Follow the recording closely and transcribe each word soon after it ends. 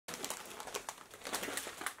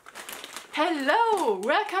Hello!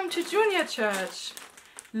 Welcome to Junior Church!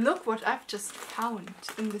 Look what I've just found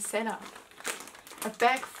in the cellar. A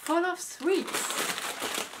bag full of sweets.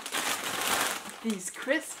 These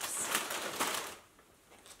crisps.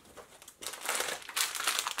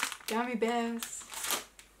 Gummy bears.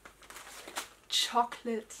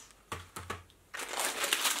 Chocolate.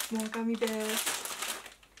 More gummy bears.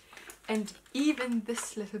 And even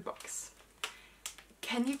this little box.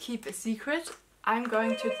 Can you keep a secret? I'm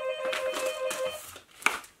going to...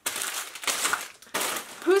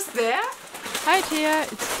 Who's there? Hi Thea,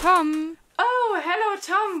 it's Tom. Oh, hello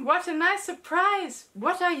Tom, what a nice surprise.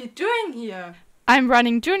 What are you doing here? I'm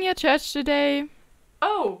running Junior Church today.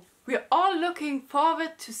 Oh, we're all looking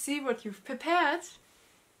forward to see what you've prepared.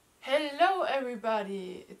 Hello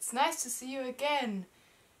everybody, it's nice to see you again.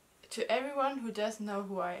 To everyone who doesn't know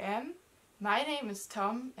who I am, my name is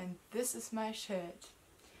Tom and this is my shed.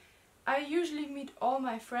 I usually meet all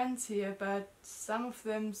my friends here, but some of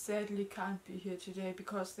them sadly can't be here today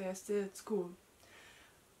because they are still at school.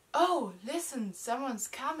 Oh, listen, someone's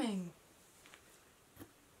coming.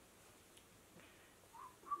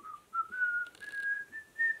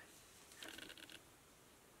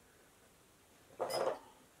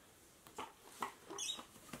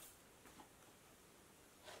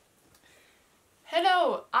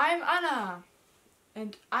 Hello, I'm Anna.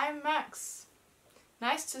 And I'm Max.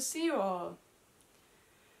 Nice to see you all.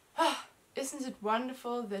 Isn't it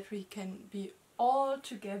wonderful that we can be all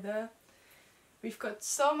together? We've got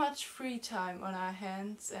so much free time on our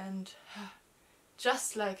hands and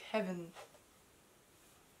just like heaven.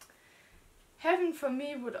 Heaven for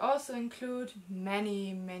me would also include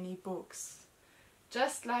many, many books.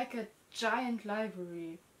 Just like a giant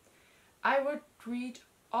library. I would read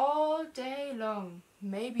all day long,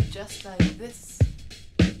 maybe just like this.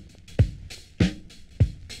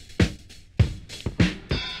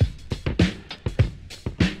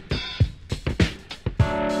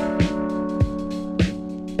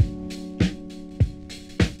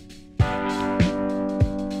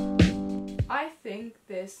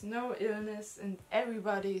 There's no illness and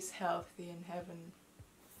everybody is healthy in heaven.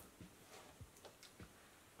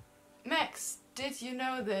 Max, did you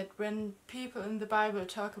know that when people in the Bible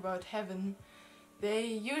talk about heaven, they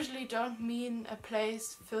usually don't mean a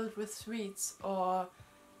place filled with sweets or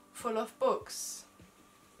full of books?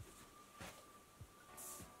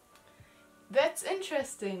 That's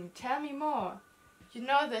interesting. Tell me more. You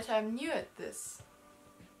know that I'm new at this.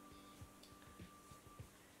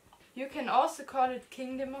 You can also call it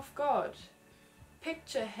Kingdom of God.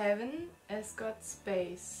 Picture heaven as God's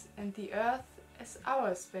space and the earth as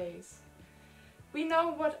our space. We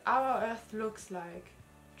know what our earth looks like.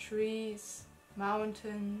 Trees,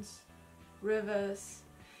 mountains, rivers.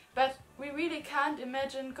 But we really can't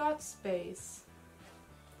imagine God's space.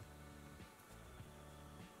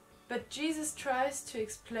 But Jesus tries to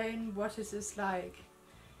explain what it is like.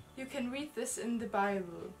 You can read this in the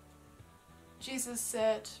Bible. Jesus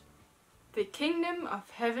said, "The kingdom of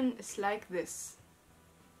heaven is like this.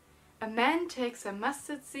 A man takes a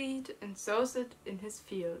mustard seed and sows it in his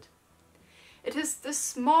field. It is the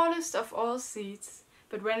smallest of all seeds,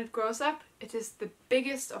 but when it grows up, it is the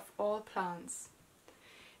biggest of all plants.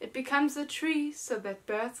 It becomes a tree so that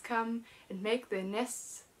birds come and make their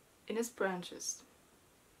nests in its branches."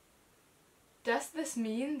 Does this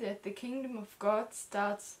mean that the kingdom of God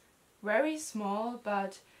starts very small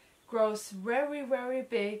but grows very, very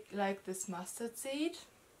big like this mustard seed?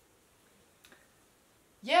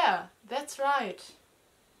 Yeah, that's right.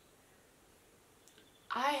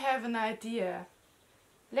 I have an idea.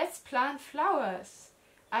 Let's plant flowers.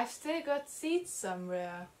 I've still got seeds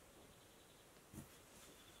somewhere.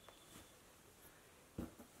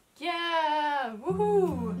 Yeah,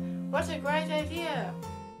 woohoo! What a great idea!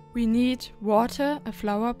 We need water, a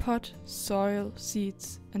flower pot, soil,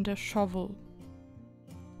 seeds and a shovel.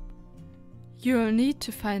 You will need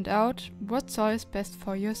to find out what soil is best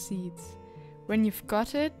for your seeds. When you've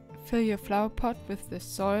got it, fill your flower pot with the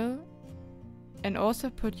soil and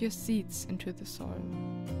also put your seeds into the soil.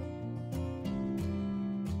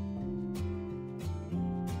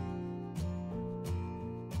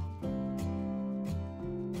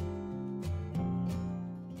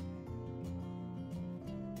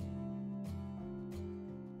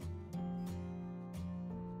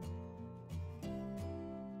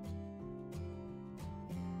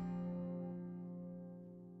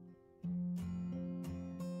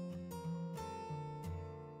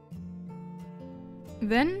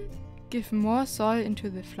 Then give more soil into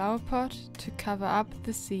the flower pot to cover up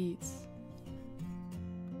the seeds.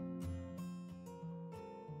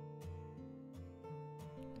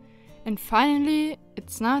 And finally, it's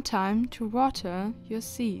It's now time to water your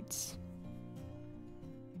seeds.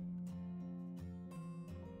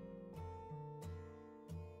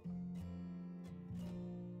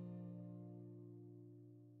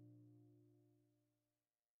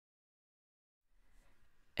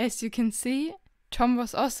 As you can see, Tom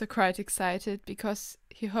was also quite excited because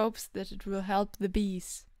he hopes that it will help the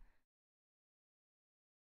bees.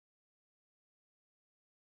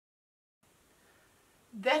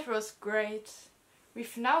 That was great.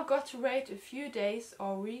 We've now got to wait a few days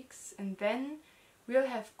or weeks and then we'll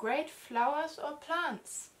have great flowers or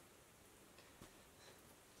plants.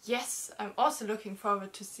 Yes, I'm also looking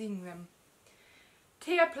forward to seeing them.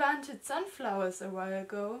 Thea planted sunflowers a while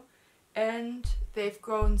ago and they've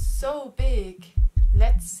grown so big.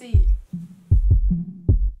 Let's see.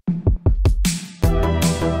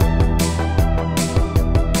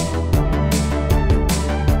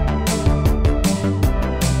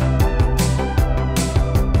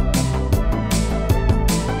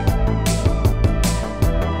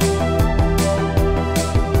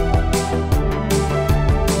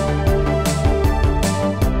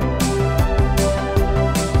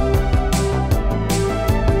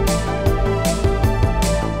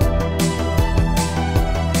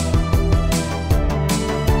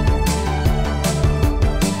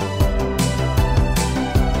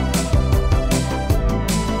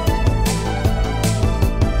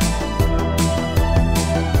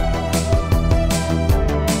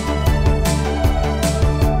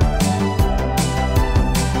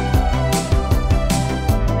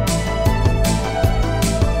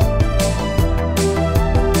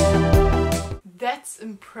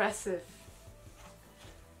 Impressive.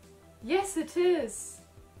 Yes, it is.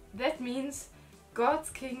 That means God's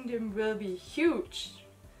kingdom will be huge.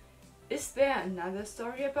 Is there another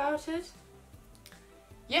story about it?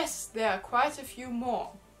 Yes, there are quite a few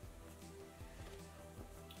more.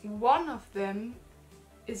 One of them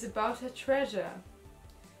is about a treasure.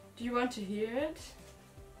 Do you want to hear it?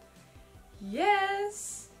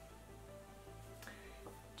 Yes.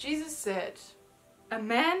 Jesus said, "A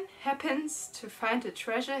man happens to find a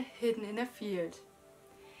treasure hidden in a field.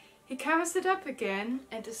 He covers it up again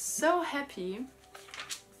and is so happy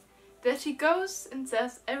that he goes and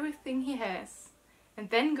sells everything he has and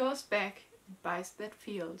then goes back and buys that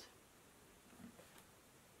field."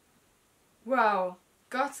 Wow,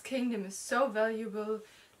 God's kingdom is so valuable,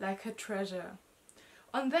 like a treasure.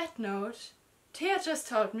 On that note, Thea just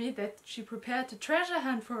told me that she prepared a treasure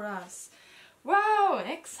hunt for us. Wow,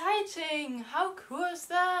 exciting! How cool is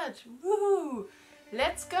that? Woohoo!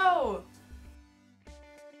 Let's go!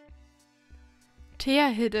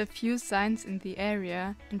 Thea hid a few signs in the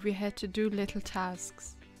area and we had to do little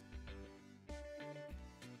tasks.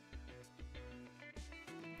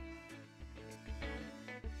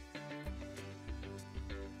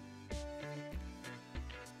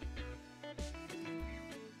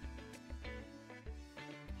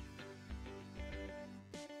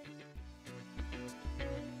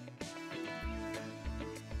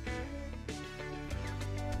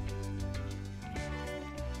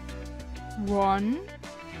 One,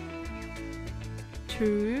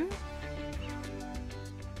 2,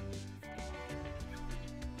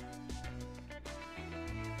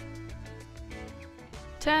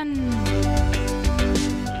 10.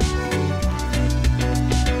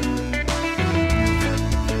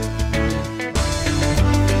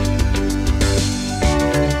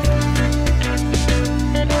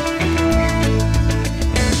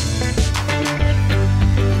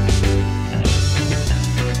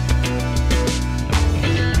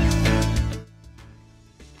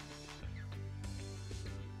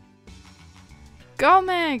 Go,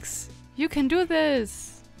 Max! You can do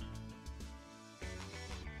this!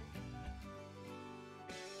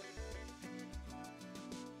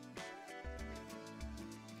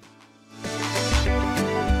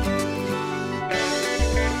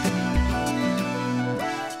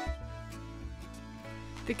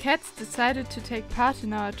 The cats decided to take part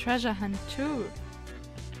in our treasure hunt too.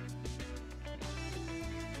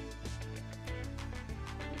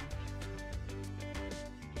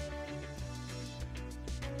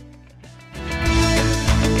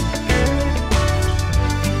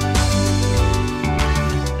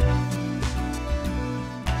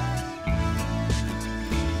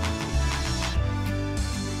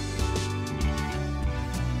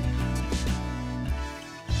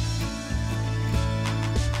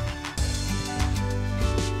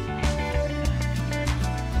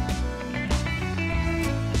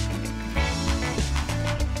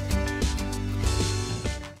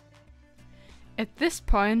 At this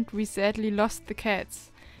point we sadly lost the cats,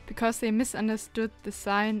 because they misunderstood the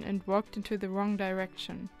sign and walked into the wrong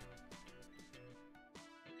direction.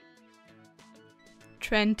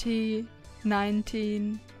 20,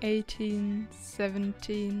 19, 18,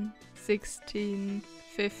 17, 16,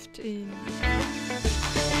 15.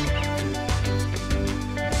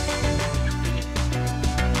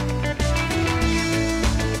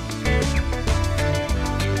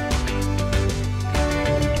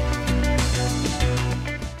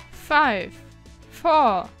 Five,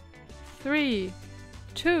 4, 3,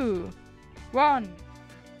 2, 1.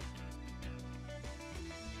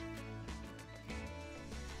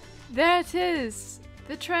 There it is!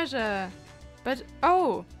 The treasure! But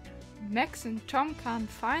oh! Max and Tom can't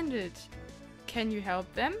find it. Can you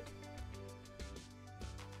help them?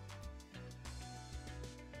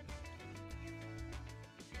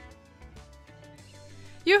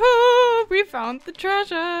 Yoo-hoo! We found the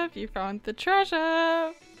treasure! We found the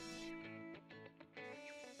treasure!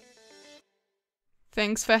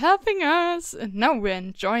 Thanks for helping us! And now we're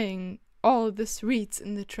enjoying all the sweets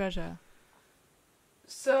in the treasure.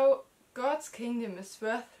 So, God's kingdom is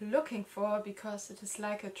worth looking for because it is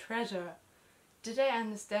like a treasure. Did I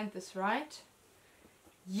understand this right?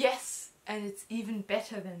 Yes, and it's even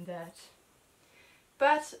better than that.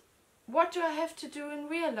 But what do I have to do in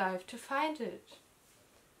real life to find it?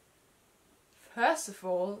 First of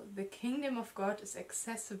all, the kingdom of God is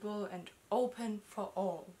accessible and open for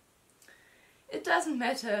all. It doesn't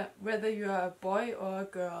matter whether you are a boy or a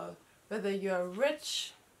girl, whether you are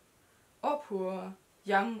rich or poor,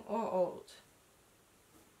 young or old.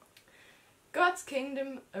 God's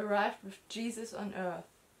kingdom arrived with Jesus on earth.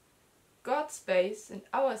 God's space and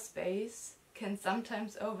our space can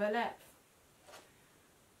sometimes overlap.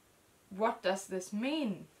 What does this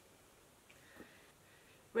mean?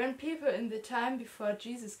 When people in the time before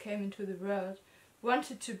Jesus came into the world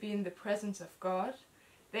wanted to be in the presence of God,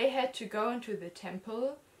 they had to go into the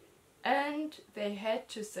temple and they had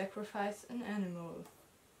to sacrifice an animal.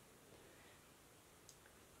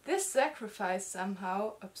 This sacrifice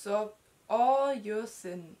somehow absorbed all your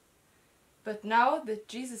sin. But now that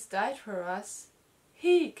Jesus died for us,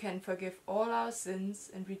 He can forgive all our sins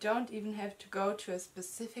and we don't even have to go to a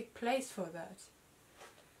specific place for that.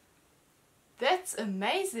 That's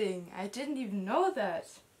amazing! I didn't even know that.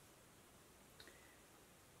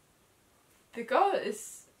 The goal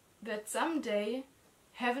is that someday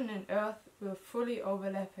heaven and earth will fully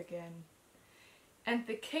overlap again. And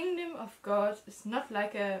the kingdom of God is not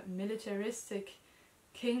like a militaristic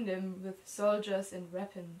kingdom with soldiers and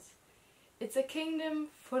weapons. It's a kingdom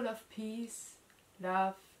full of peace,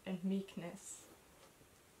 love and meekness.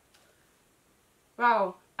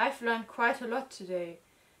 Wow, I've learned quite a lot today.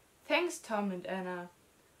 Thanks, Tom and Anna.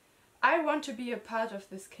 I want to be a part of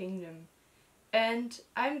this kingdom. And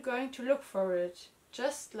I'm going to look for it,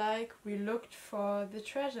 just like we looked for the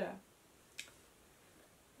treasure.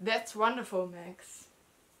 That's wonderful, Max.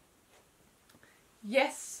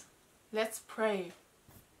 Yes, let's pray.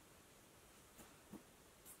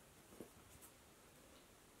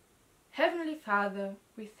 Heavenly Father,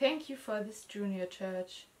 we thank you for this junior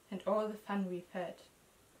church and all the fun we've had.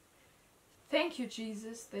 Thank you,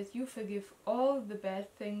 Jesus, that you forgive all the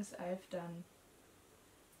bad things I've done.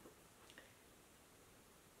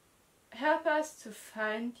 Help us to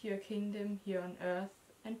find your kingdom here on earth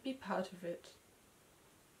and be part of it.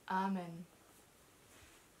 Amen.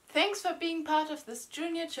 Thanks for being part of this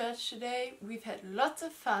junior church today. We've had lots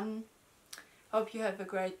of fun. Hope you have a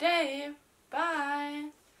great day. Bye.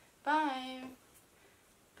 Bye.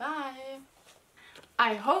 Bye.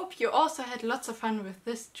 I hope you also had lots of fun with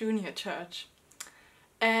this junior church.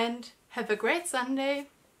 And have a great Sunday.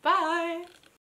 Bye.